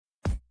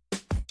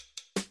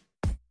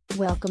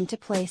Welcome to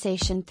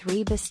PlayStation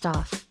 3 Best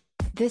Of.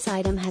 This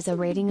item has a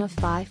rating of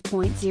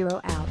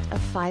 5.0 out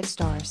of 5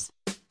 stars.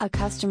 A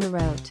customer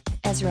wrote,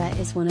 Ezra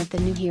is one of the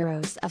new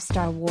heroes of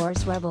Star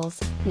Wars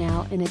Rebels,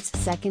 now in its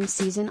second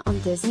season on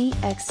Disney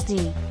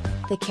XD.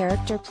 The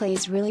character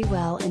plays really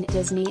well in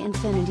Disney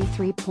Infinity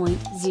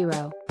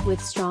 3.0,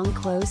 with strong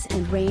close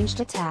and ranged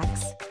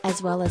attacks,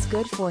 as well as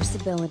good force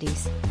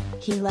abilities.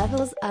 He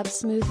levels up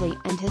smoothly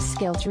and his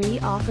skill tree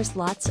offers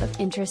lots of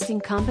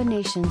interesting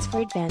combinations for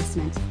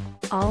advancement.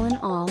 All in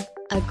all,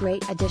 a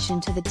great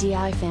addition to the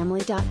DI family.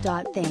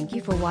 Thank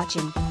you for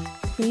watching.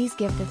 Please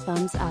give the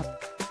thumbs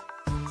up.